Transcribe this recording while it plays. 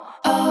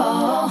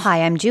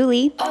Hi, I'm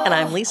Julie. And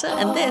I'm Lisa,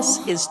 and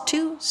this is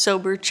Two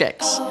Sober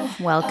Chicks.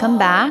 Welcome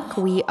back.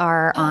 We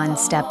are on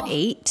step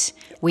 8.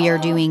 We are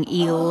doing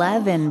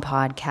 11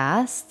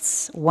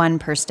 podcasts, one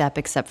per step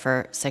except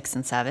for 6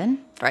 and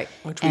 7. Right,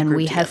 which And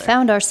we have together.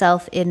 found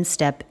ourselves in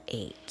step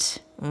 8.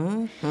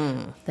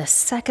 The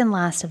second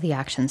last of the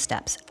action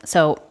steps.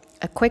 So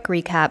a quick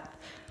recap.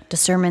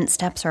 Discernment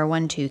steps are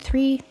 1, 2,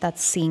 3.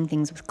 That's seeing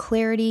things with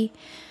clarity,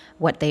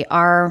 what they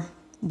are,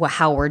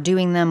 how we're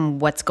doing them,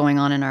 what's going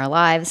on in our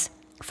lives.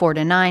 4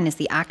 to 9 is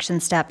the action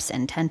steps,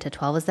 and 10 to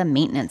 12 is the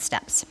maintenance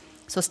steps.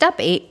 So step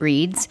 8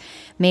 reads,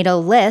 made a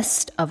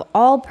list of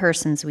all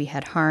persons we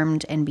had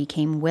harmed and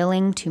became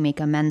willing to make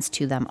amends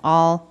to them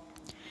all.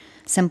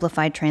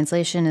 Simplified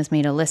translation is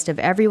made a list of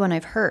everyone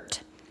I've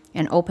hurt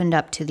and opened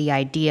up to the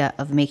idea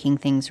of making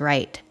things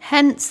right.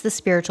 Hence the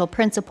spiritual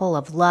principle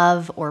of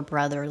love or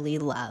brotherly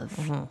love.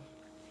 Mm-hmm.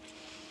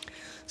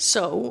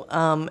 So,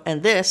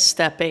 and this,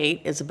 step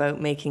 8, is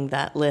about making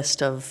that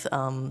list of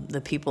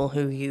the people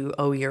who you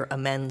owe your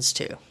amends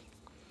to.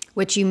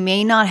 Which you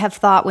may not have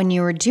thought when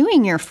you were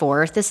doing your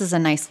 4th. This is a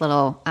nice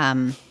little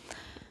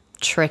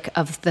trick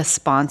of the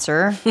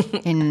sponsor,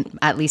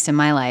 at least in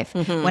my life.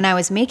 Mm-hmm. When I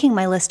was making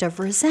my list of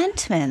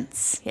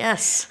resentments.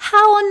 Yes.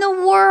 How in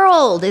the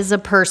world is a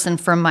person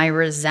from my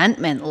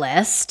resentment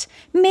list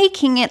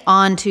making it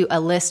onto a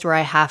list where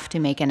I have to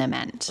make an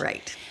amend?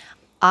 Right.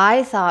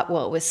 I thought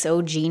what was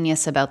so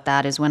genius about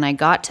that is when I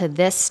got to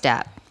this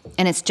step,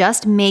 and it's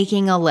just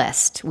making a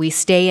list. We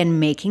stay in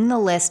making the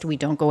list. We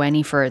don't go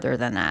any further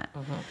than that.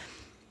 Mm-hmm.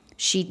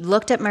 She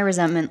looked at my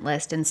resentment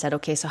list and said,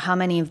 okay, so how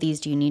many of these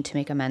do you need to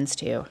make amends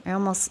to? I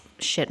almost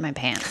shit my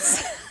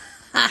pants.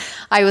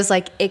 I was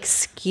like,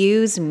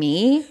 excuse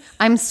me?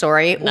 I'm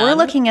sorry. None? We're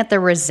looking at the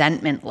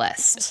resentment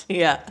list.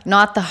 Yeah.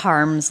 Not the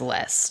harms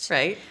list.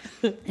 Right.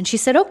 And she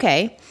said,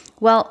 okay,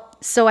 well,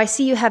 so I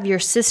see you have your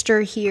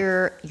sister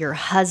here, your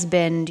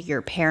husband,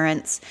 your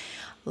parents.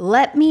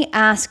 Let me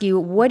ask you,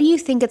 what do you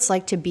think it's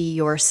like to be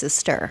your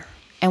sister?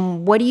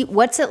 And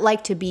what's it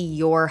like to be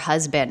your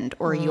husband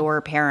or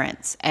your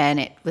parents? And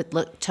it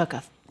took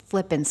a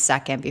flippin'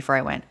 second before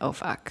I went, oh,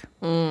 fuck.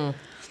 And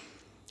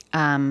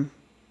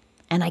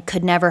I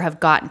could never have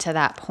gotten to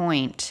that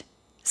point,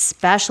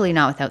 especially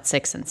not without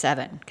 6 and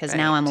 7, because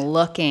now I'm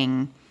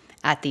looking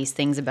at these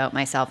things about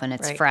myself and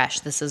it's fresh.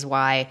 This is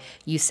why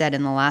you said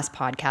in the last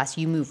podcast,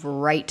 you move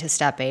right to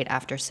step 8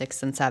 after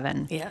 6 and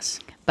 7.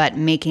 Yes. But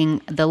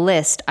making the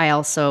list, I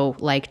also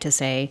like to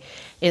say,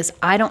 is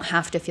I don't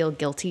have to feel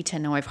guilty to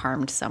know I've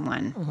harmed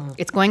someone. Mm-hmm.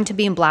 It's going to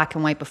be in black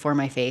and white before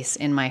my face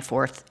in my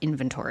 4th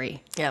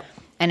inventory. Yep.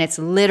 And it's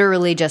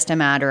literally just a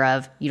matter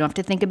of, you don't have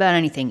to think about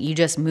anything. You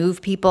just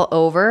move people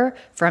over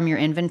from your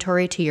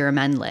inventory to your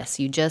amend list.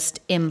 You just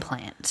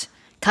implant,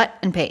 cut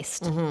and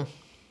paste. Mm-hmm.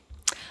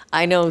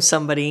 I know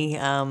somebody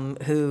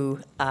who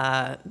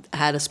had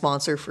a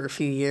sponsor for a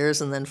few years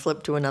and then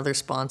flipped to another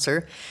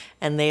sponsor,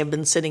 and they have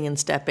been sitting in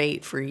step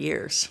 8 for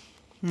years.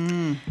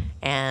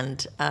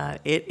 And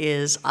it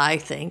is, I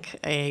think,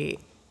 a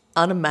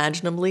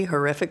unimaginably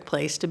horrific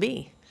place to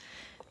be.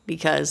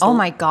 Because oh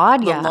my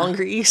God, the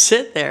longer you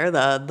sit there,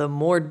 the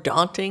more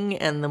daunting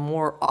and the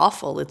more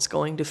awful it's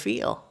going to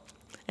feel.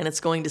 And it's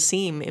going to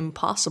seem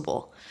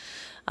impossible.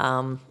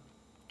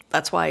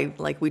 That's why,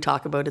 like we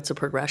talk about, it's a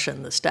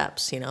progression, the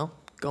steps,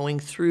 going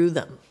through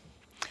them.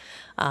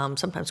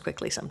 Sometimes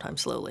quickly,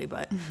 sometimes slowly,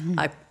 but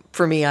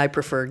for me, I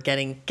prefer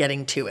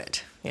getting to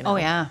it. Oh,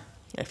 yeah.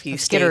 If you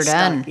get her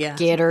done. Yeah.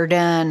 Get her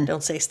done.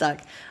 Don't stay stuck.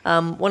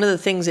 One of the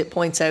things it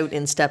points out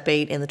in step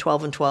 8 in the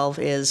 12 and 12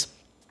 is,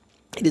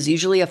 it is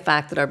usually a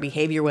fact that our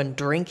behavior when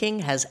drinking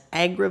has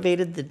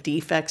aggravated the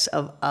defects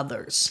of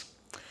others.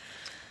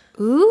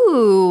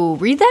 Ooh,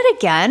 read that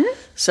again.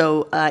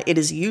 So it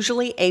is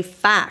usually a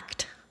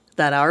fact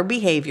that our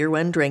behavior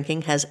when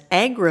drinking has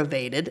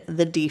aggravated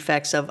the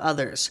defects of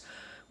others.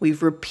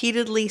 We've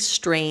repeatedly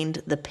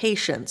strained the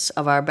patience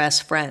of our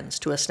best friends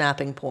to a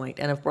snapping point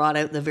and have brought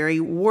out the very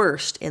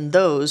worst in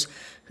those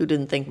who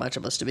didn't think much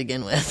of us to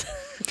begin with.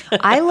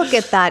 I look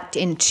at that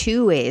in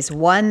 2 ways.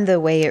 One, the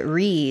way it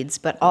reads,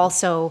 but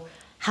also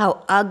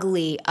how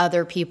ugly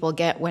other people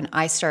get when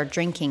I start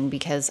drinking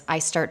because I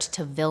start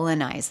to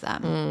villainize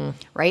them,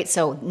 right?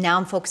 So now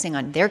I'm focusing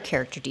on their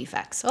character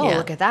defects. Oh,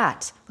 look at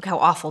that. Look how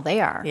awful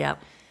they are. Yeah.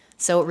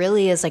 So it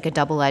really is like a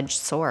double-edged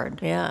sword.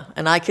 Yeah.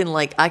 And I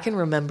can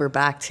remember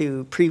back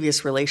to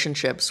previous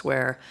relationships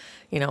where,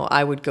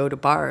 I would go to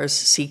bars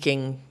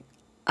seeking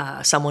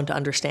someone to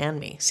understand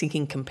me,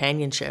 seeking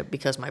companionship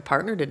because my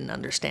partner didn't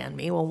understand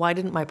me. Well, why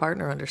didn't my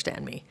partner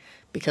understand me?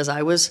 Because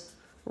I was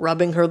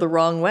rubbing her the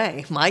wrong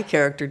way. My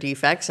character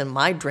defects and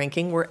my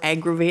drinking were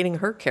aggravating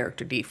her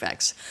character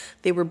defects.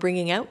 They were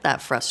bringing out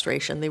that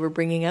frustration. They were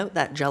bringing out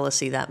that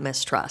jealousy, that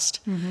mistrust.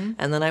 Mm-hmm.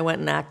 And then I went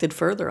and acted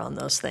further on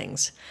those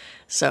things.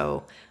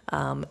 So,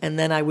 and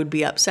then I would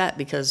be upset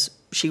because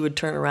she would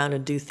turn around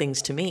and do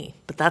things to me.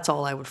 But that's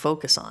all I would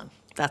focus on.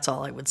 That's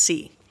all I would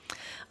see.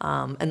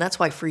 And that's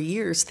why for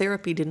years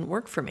therapy didn't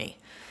work for me.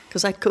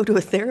 Because I'd go to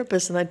a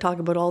therapist and I'd talk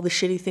about all the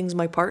shitty things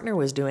my partner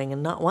was doing.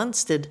 And not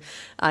once did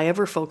I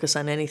ever focus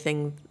on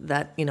anything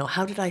that,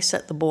 how did I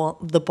set the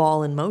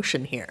ball in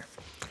motion here?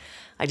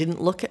 I didn't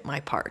look at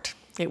my part.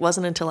 It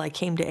wasn't until I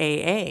came to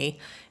AA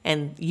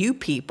and you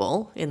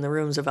people in the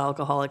rooms of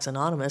Alcoholics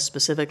Anonymous,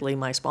 specifically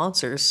my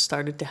sponsors,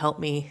 started to help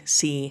me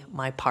see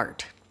my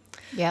part.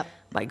 Yep.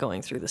 By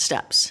going through the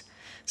steps.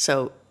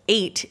 So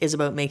 8 is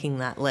about making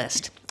that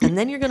list. And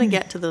then you're going to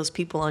get to those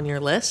people on your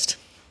list.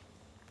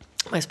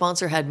 My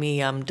sponsor had me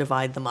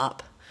divide them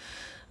up.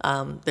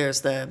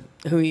 There's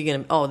who are you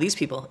going to, these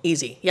people,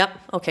 easy. Yep,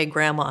 okay,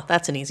 grandma,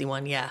 that's an easy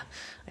one, yeah.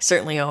 I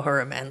certainly owe her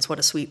amends. What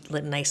a sweet,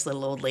 nice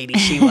little old lady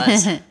she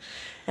was.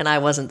 And I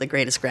wasn't the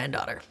greatest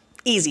granddaughter.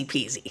 Easy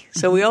peasy.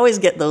 So we always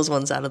get those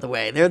ones out of the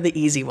way. They're the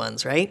easy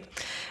ones, right?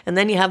 And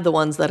then you have the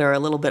ones that are a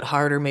little bit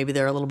harder. Maybe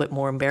they're a little bit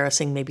more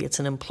embarrassing. Maybe it's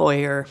an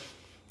employer,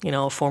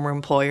 a former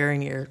employer,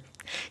 and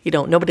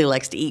nobody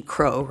likes to eat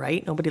crow,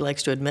 right? Nobody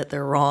likes to admit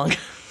they're wrong.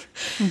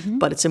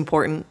 But it's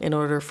important in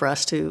order for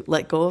us to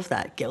let go of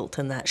that guilt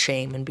and that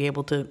shame and be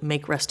able to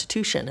make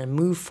restitution and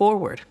move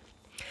forward.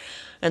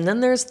 And then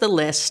there's the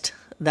list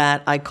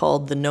that I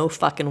called the no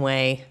fucking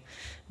way.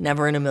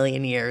 Never in a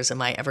million years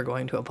am I ever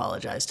going to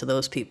apologize to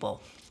those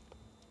people.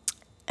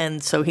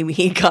 And so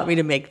he got me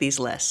to make these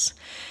lists.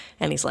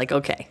 And he's like,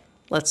 okay,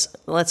 let's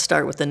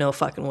start with the no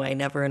fucking way,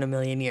 never in a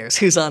million years.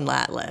 Who's on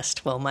that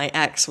list? Well, my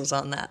ex was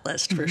on that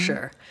list for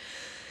sure.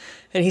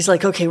 And he's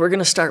like, okay, we're going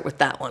to start with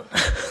that one.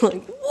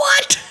 Like,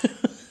 what?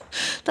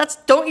 That's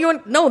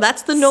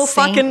the no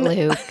Saint fucking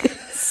Luke.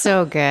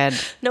 So good.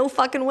 No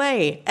fucking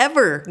way,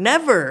 ever,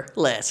 never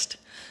list.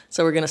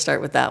 So we're going to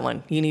start with that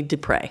one. You need to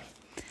pray.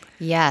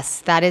 Yes,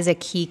 that is a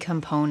key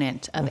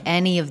component of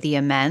any of the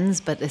amends,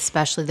 but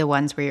especially the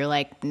ones where you're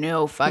like,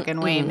 no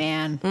fucking way,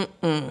 man.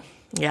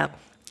 Yeah.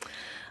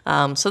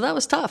 So that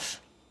was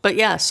tough. But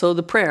yeah, so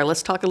the prayer,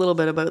 let's talk a little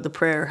bit about the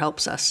prayer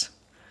helps us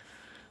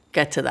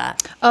get to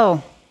that.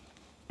 Oh,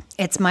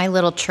 it's my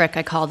little trick.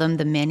 I call them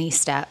the mini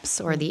steps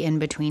or the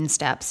in-between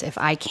steps. If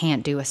I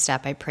can't do a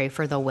step, I pray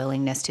for the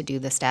willingness to do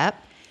the step.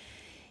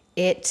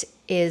 It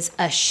is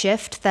a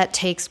shift that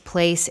takes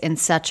place in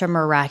such a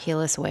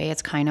miraculous way.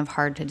 It's kind of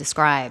hard to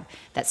describe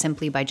that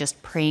simply by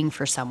just praying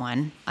for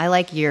someone. I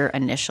like your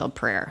initial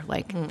prayer.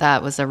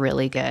 That was a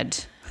really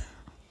good.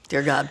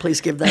 Dear God,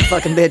 please give that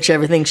fucking bitch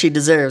everything she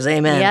deserves.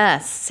 Amen.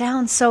 Yes.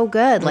 Sounds so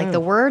good. Like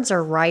the words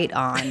are right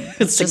on.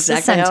 It's just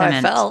exactly how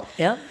I felt.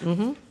 Yep.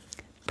 Mm-hmm.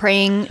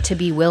 Praying to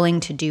be willing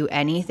to do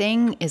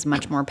anything is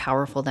much more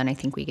powerful than I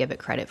think we give it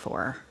credit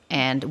for.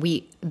 And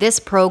this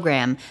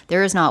program,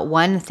 there is not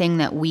one thing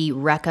that we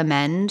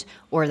recommend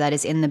or that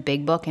is in the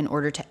big book in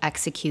order to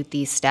execute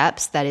these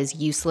steps that is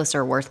useless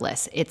or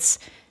worthless. It's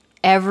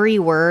every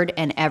word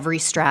and every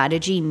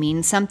strategy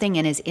means something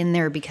and is in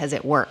there because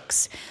it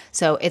works.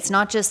 So it's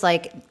not just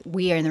like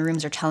we in the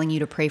rooms are telling you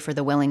to pray for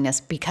the willingness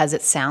because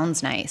it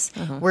sounds nice.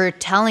 We're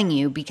telling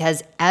you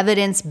because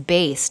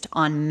evidence-based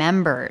on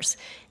members,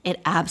 it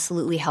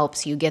absolutely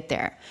helps you get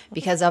there.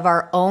 Because of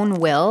our own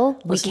will,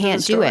 we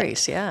can't do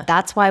it. Yeah.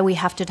 That's why we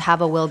have to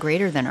have a will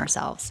greater than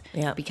ourselves.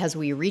 Yeah. Because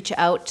we reach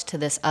out to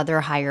this other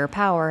higher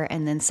power,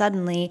 and then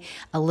suddenly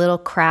a little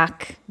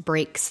crack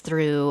breaks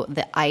through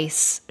the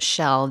ice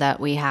shell that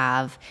we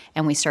have,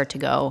 and we start to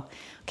go,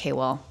 okay,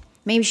 well,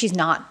 maybe she's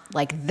not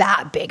like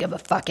that big of a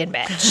fucking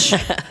bitch.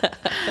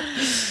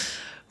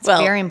 It's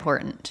very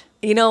important.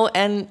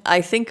 And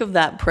I think of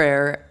that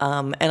prayer,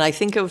 and I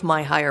think of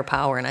my higher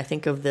power, and I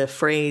think of the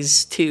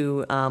phrase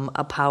too,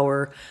 a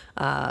power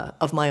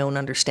of my own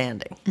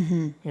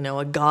understanding,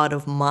 a God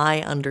of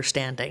my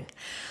understanding.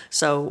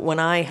 So when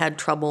I had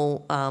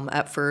trouble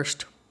at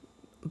first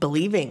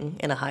believing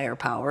in a higher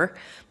power,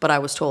 but I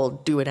was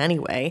told, do it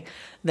anyway,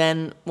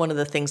 then one of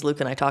the things Luke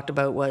and I talked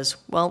about was,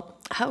 well,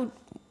 how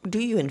do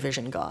you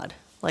envision God?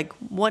 Like,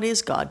 what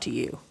is God to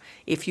you?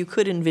 If you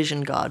could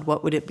envision God,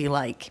 what would it be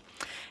like?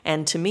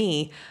 And to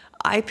me,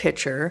 I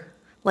picture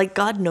like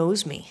God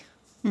knows me.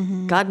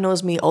 God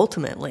knows me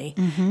ultimately.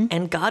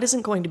 And God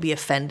isn't going to be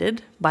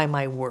offended by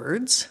my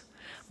words,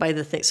 by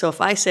the thing. So if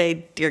I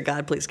say, dear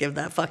God, please give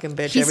that fucking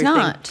bitch He's everything.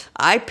 not.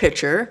 I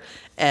picture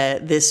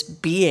this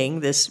being,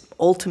 this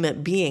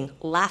ultimate being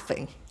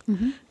laughing,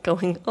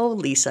 going, oh,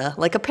 Lisa,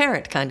 like a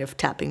parent kind of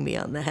tapping me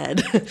on the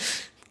head.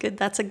 Good.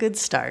 That's a good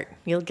start.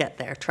 You'll get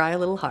there. Try a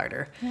little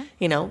harder.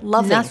 Yeah.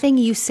 Loving. Nothing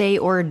you say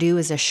or do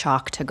is a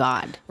shock to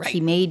God. Right.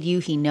 He made you.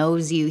 He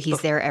knows you. He's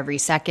there every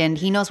second.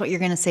 He knows what you're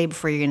going to say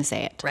before you're going to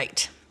say it.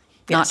 Right.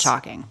 Not Yes.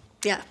 shocking.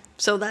 Yeah.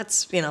 So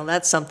that's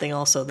something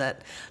also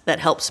that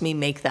helps me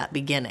make that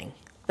beginning,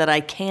 that I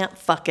can't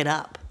fuck it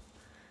up.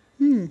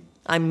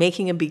 I'm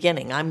making a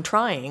beginning. I'm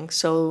trying,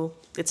 so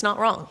it's not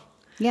wrong.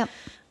 Yep.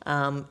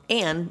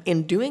 And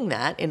in doing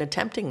that, in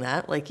attempting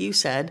that, like you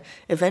said,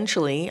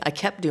 eventually I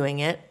kept doing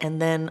it,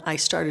 and then I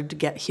started to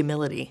get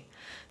humility.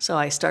 So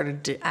I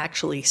started to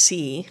actually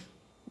see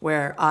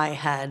where I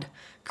had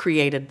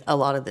created a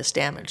lot of this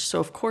damage. So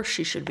of course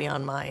she should be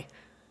on my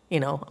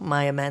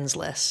amends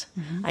list.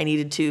 I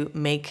needed to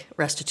make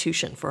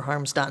restitution for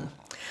harms done.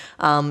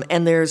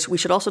 And we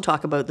should also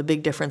talk about the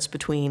big difference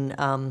between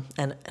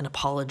an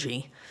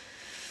apology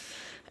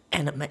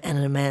and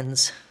an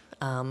amends.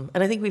 And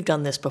I think we've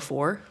done this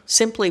before.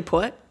 Simply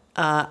put,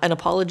 an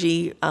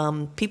apology,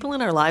 people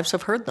in our lives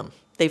have heard them.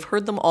 They've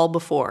heard them all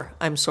before.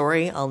 I'm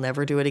sorry, I'll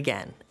never do it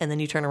again. And then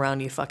you turn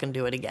around, you fucking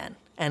do it again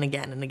and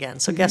again and again.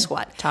 So guess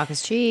what? Talk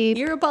is cheap.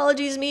 Your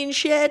apologies mean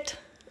shit.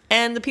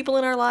 And the people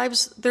in our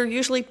lives, they're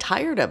usually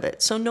tired of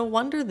it. So no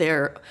wonder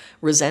they're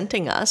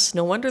resenting us.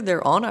 No wonder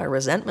they're on our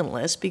resentment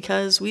list,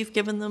 because we've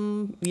given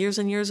them years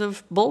and years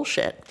of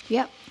bullshit.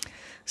 Yep.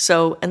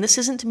 So, and this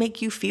isn't to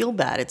make you feel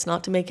bad. It's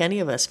not to make any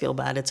of us feel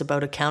bad. It's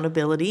about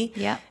accountability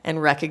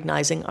and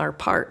recognizing our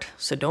part.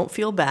 So don't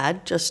feel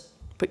bad. Just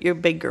put your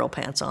big girl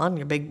pants on,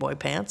 your big boy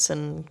pants,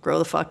 and grow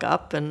the fuck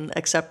up and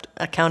accept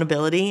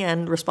accountability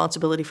and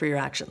responsibility for your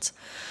actions.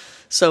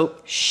 So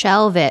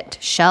shelve it.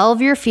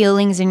 Shelve your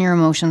feelings and your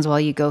emotions while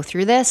you go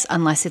through this,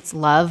 unless it's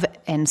love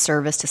and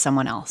service to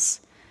someone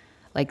else.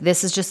 Like,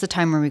 this is just the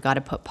time where we got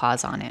to put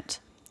pause on it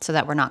so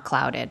that we're not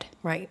clouded.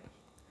 Right.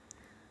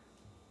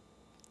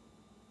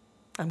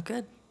 I'm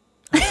good.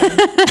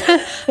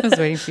 I was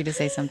waiting for you to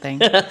say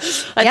something. I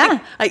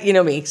think, you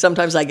know me,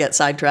 sometimes I get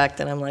sidetracked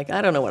and I'm like,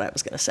 I don't know what I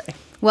was going to say.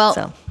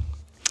 Well,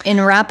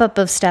 in wrap up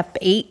of step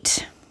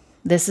 8,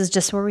 this is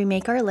just where we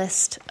make our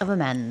list of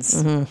amends,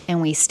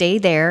 and we stay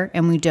there,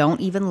 and we don't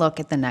even look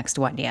at the next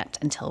one yet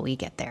until we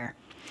get there.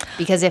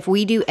 Because if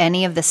we do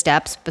any of the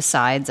steps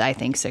besides, I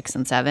think, 6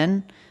 and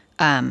 7,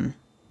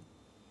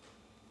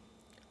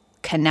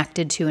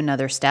 connected to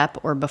another step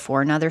or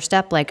before another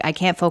step, like, I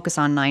can't focus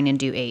on 9 and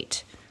do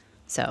 8.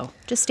 So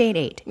just stay at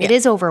 8. Yeah. It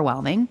is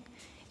overwhelming.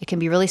 It can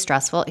be really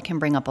stressful. It can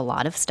bring up a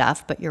lot of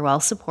stuff, but you're well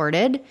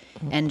supported,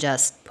 and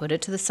just put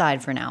it to the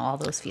side for now, all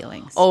those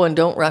feelings. Oh, and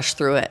don't rush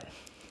through it.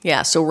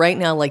 Yeah, so right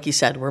now, like you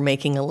said, we're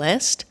making a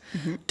list.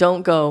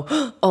 Don't go,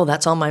 oh,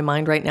 that's on my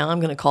mind right now. I'm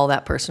going to call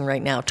that person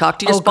right now. Talk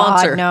to your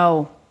sponsor.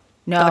 God,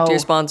 no. Talk to your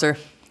sponsor.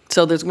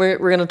 So we're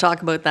going to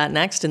talk about that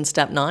next in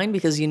step 9,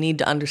 because you need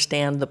to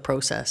understand the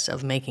process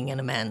of making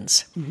an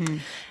amends.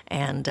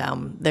 And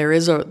there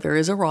is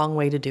a wrong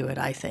way to do it,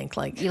 I think.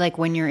 Like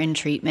when you're in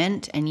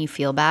treatment and you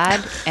feel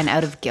bad and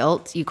out of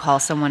guilt, you call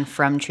someone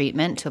from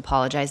treatment to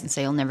apologize and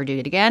say, you'll never do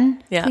it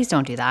again. Yeah. Please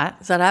don't do that.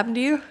 Does that happen to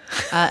you?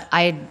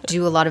 I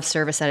do a lot of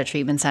service at a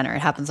treatment center. It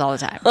happens all the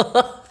time.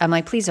 I'm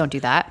like, please don't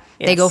do that.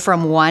 Yes. They go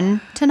from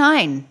 1 to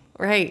 9.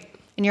 Right.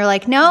 And you're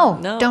like, no,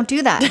 don't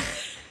do that.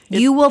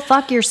 You will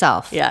fuck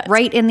yourself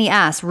right in the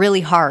ass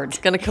really hard. It's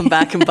going to come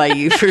back and bite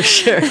you for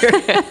sure.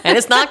 And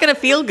it's not going to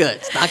feel good.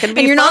 It's not going to be fun.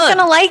 And you're not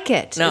going to like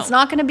it. No. It's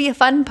not going to be a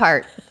fun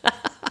part.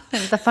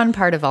 It's the fun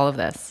part of all of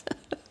this.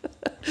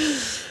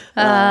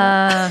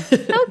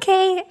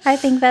 Okay, I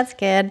think that's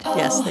good.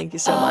 Yes, thank you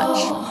so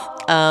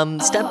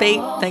much. Step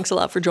 8, thanks a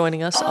lot for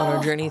joining us on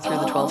our journey through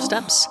the 12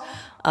 steps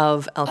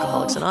of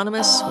Alcoholics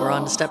Anonymous. We're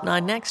on to step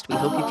 9 next. We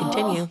hope you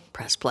continue.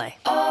 Press play.